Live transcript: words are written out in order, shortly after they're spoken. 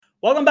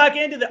Welcome back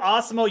into the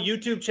Awesemo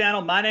YouTube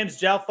channel. My name's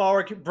Jeff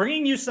Fowler,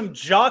 bringing you some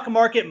Jock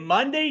Market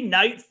Monday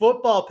Night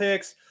Football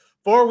picks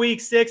for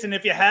Week 6. And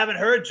if you haven't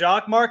heard,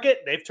 Jock Market,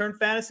 they've turned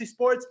fantasy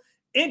sports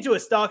into a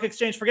stock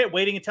exchange. Forget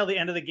waiting until the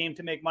end of the game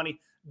to make money.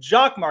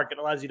 Jock Market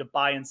allows you to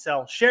buy and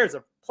sell shares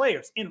of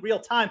players in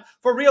real time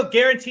for real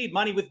guaranteed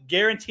money with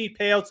guaranteed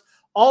payouts.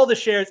 All the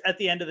shares at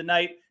the end of the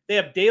night. They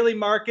have daily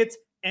markets,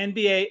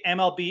 NBA,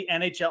 MLB,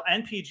 NHL,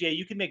 and PGA.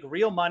 You can make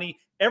real money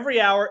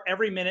every hour,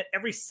 every minute,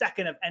 every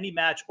second of any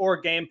match or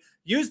game.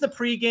 Use the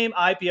pregame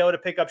IPO to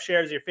pick up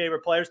shares of your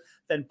favorite players.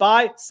 Then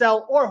buy,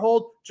 sell, or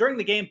hold during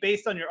the game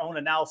based on your own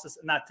analysis.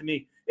 And that, to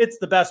me, it's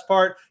the best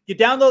part. You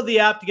download the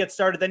app to get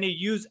started. Then you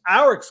use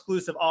our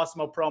exclusive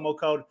Awesemo promo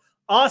code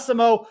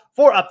Awesemo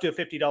for up to a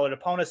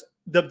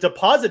 $50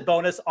 deposit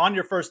bonus on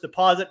your first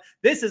deposit.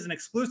 This is an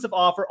exclusive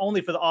offer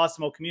only for the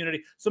Awesemo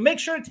community. So make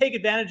sure to take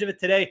advantage of it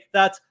today.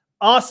 That's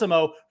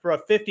Awesemo for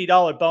a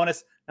 $50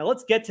 bonus. Now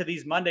let's get to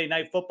these Monday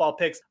Night Football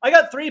picks. I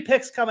got 3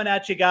 picks coming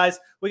at you guys.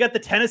 We got the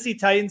Tennessee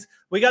Titans.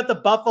 We got the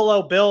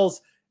Buffalo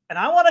Bills. And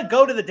I want to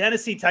go to the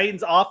Tennessee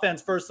Titans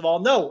offense first of all.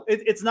 No,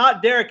 it's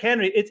not Derrick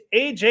Henry. It's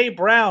A.J.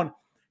 Brown.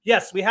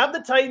 Yes, we have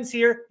the Titans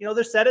here. You know,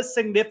 they're set as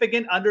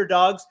significant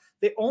underdogs.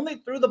 They only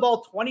threw the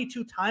ball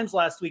 22 times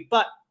last week.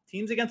 But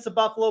teams against the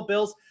Buffalo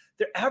Bills,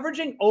 they're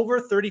averaging over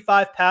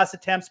 35 pass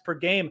attempts per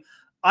game.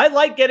 I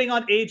like getting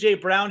on A.J.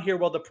 Brown here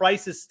while the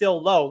price is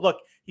still low. Look,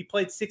 he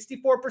played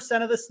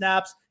 64% of the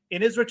snaps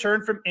in his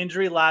return from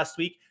injury last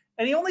week,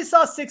 and he only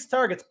saw 6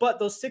 targets, but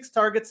those 6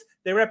 targets,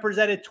 they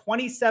represented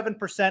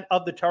 27%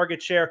 of the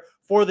target share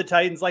for the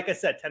Titans. Like I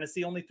said,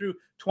 Tennessee only threw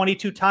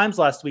 22 times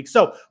last week.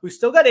 So we've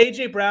still got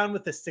A.J. Brown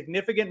with a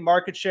significant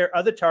market share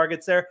of the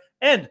targets there,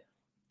 and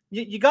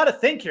you got to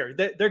think here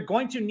that they're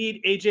going to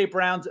need A.J.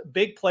 Brown's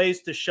big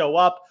plays to show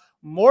up.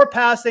 More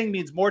passing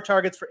means more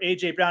targets for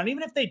A.J. Brown.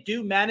 Even if they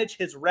do manage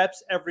his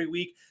reps every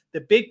week,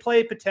 the big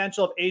play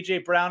potential of A.J.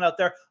 Brown out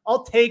there,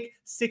 I'll take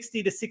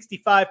 60 to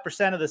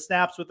 65% of the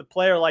snaps with a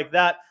player like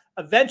that.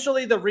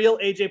 Eventually, the real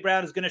A.J.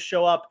 Brown is going to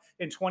show up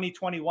in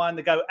 2021,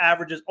 the guy who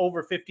averages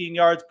over 15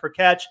 yards per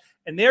catch.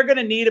 And they're going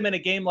to need him in a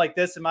game like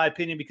this, in my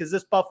opinion, because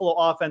this Buffalo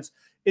offense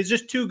is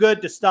just too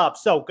good to stop.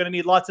 So going to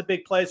need lots of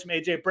big plays from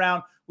A.J.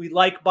 Brown. We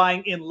like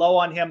buying in low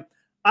on him.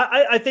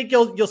 I think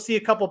you'll see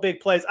a couple big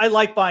plays. I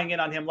like buying in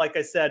on him. Like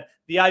I said,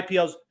 the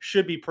IPOs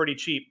should be pretty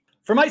cheap.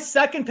 For my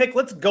second pick,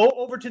 let's go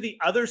over to the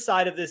other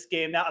side of this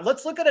game now.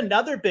 Let's look at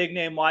another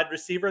big-name wide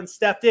receiver in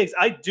Steph Diggs.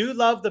 I do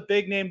love the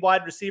big-name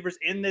wide receivers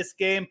in this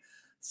game.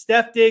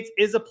 Steph Diggs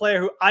is a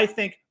player who I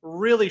think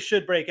really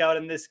should break out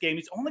in this game.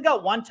 He's only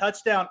got 1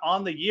 touchdown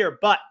on the year,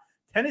 but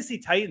Tennessee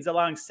Titans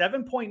allowing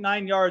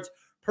 7.9 yards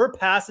per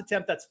pass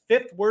attempt. That's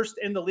 5th worst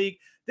in the league.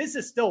 This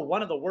is still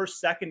one of the worst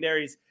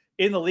secondaries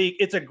in the league.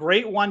 It's a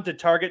great one to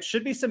target.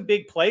 Should be some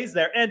big plays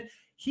there. And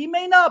he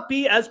may not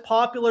be as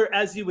popular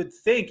as you would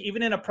think.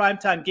 Even in a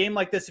primetime game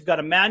like this, you've got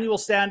Emmanuel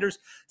Sanders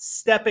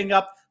stepping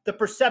up. The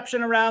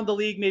perception around the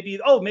league may be,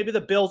 oh, maybe the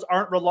Bills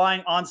aren't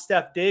relying on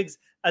Steph Diggs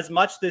as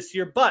much this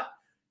year, but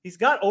he's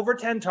got over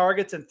 10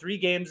 targets in 3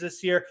 games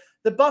this year.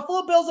 The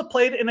Buffalo Bills have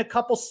played in a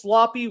couple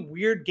sloppy,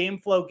 weird game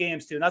flow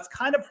games too, and that's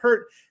kind of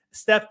hurt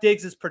Steph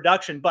Diggs'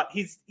 production, but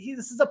this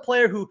is a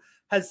player who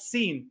has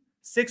seen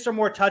 6 or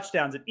more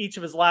touchdowns in each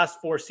of his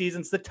last 4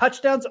 seasons. The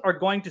touchdowns are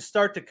going to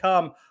start to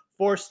come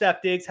for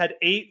Steph Diggs. Had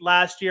 8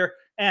 last year,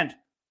 and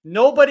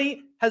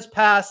nobody has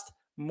passed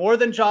more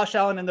than Josh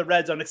Allen in the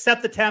red zone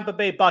except the Tampa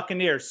Bay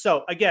Buccaneers.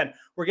 So again,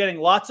 we're getting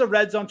lots of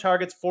red zone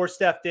targets for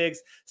Steph Diggs.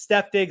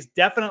 Steph Diggs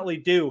definitely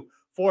due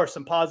for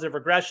some positive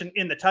regression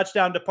in the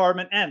touchdown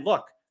department. And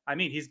look, I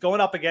mean, he's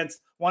going up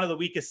against one of the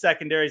weakest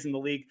secondaries in the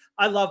league.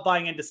 I love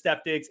buying into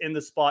Steph Diggs in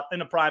the spot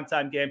in a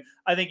primetime game.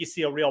 I think you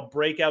see a real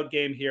breakout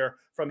game here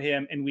from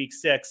him in Week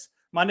 6.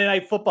 Monday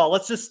Night Football.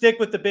 Let's just stick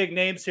with the big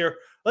names here.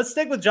 Let's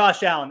stick with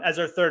Josh Allen as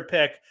our 3rd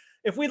pick.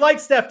 If we like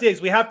Steph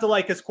Diggs, we have to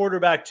like his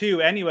quarterback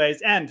too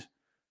anyways. And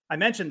I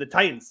mentioned the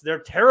Titans. They're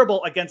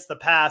terrible against the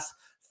pass.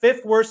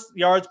 5th worst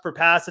yards per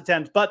pass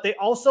attempt, but they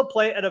also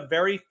play at a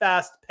very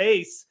fast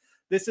pace.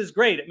 This is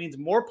great. It means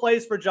more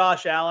plays for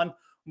Josh Allen,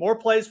 more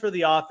plays for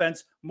the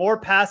offense, more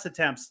pass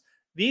attempts.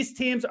 These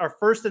teams are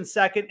 1st and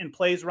 2nd in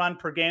plays run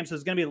per game, so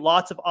there's going to be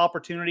lots of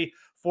opportunity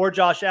for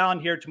Josh Allen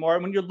here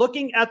tomorrow. When you're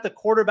looking at the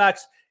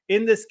quarterbacks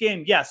in this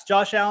game, yes,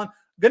 Josh Allen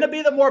going to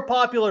be the more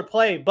popular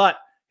play, but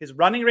his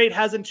running rate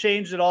hasn't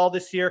changed at all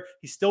this year.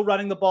 He's still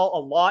running the ball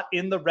a lot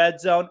in the red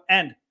zone,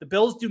 and the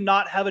Bills do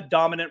not have a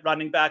dominant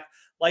running back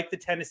like the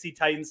Tennessee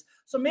Titans.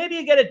 So maybe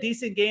you get a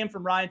decent game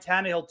from Ryan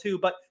Tannehill too,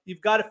 but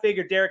you've got to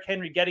figure Derrick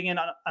Henry getting in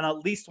on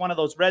at least one of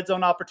those red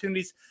zone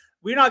opportunities.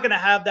 We're not going to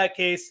have that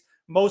case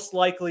most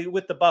likely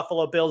with the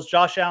Buffalo Bills.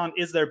 Josh Allen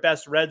is their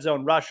best red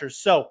zone rusher.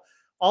 So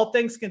all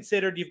things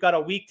considered, you've got a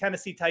weak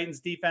Tennessee Titans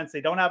defense.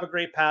 They don't have a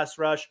great pass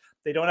rush.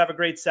 They don't have a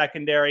great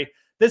secondary.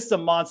 This is a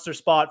monster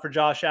spot for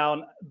Josh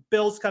Allen.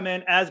 Bills come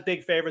in as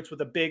big favorites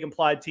with a big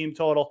implied team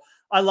total.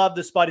 I love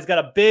this spot. He's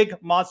got a big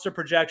monster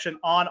projection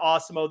on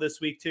Awesemo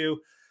this week too.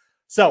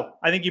 So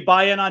I think you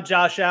buy in on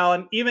Josh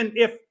Allen. Even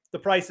if the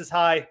price is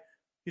high,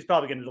 he's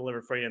probably going to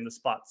deliver for you in the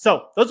spot.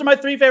 So those are my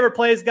 3 favorite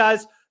plays,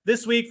 guys.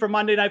 This week for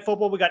Monday Night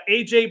Football, we got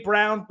A.J.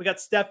 Brown, we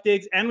got Steph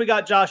Diggs, and we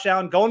got Josh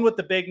Allen going with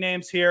the big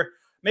names here.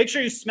 Make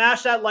sure you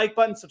smash that like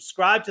button,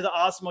 subscribe to the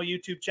Awesemo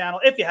YouTube channel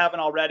if you haven't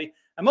already.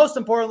 And most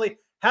importantly,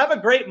 have a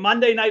great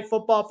Monday Night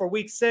Football for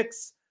Week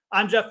 6.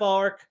 I'm Jeff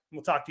Ulrich, and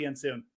we'll talk to you again soon.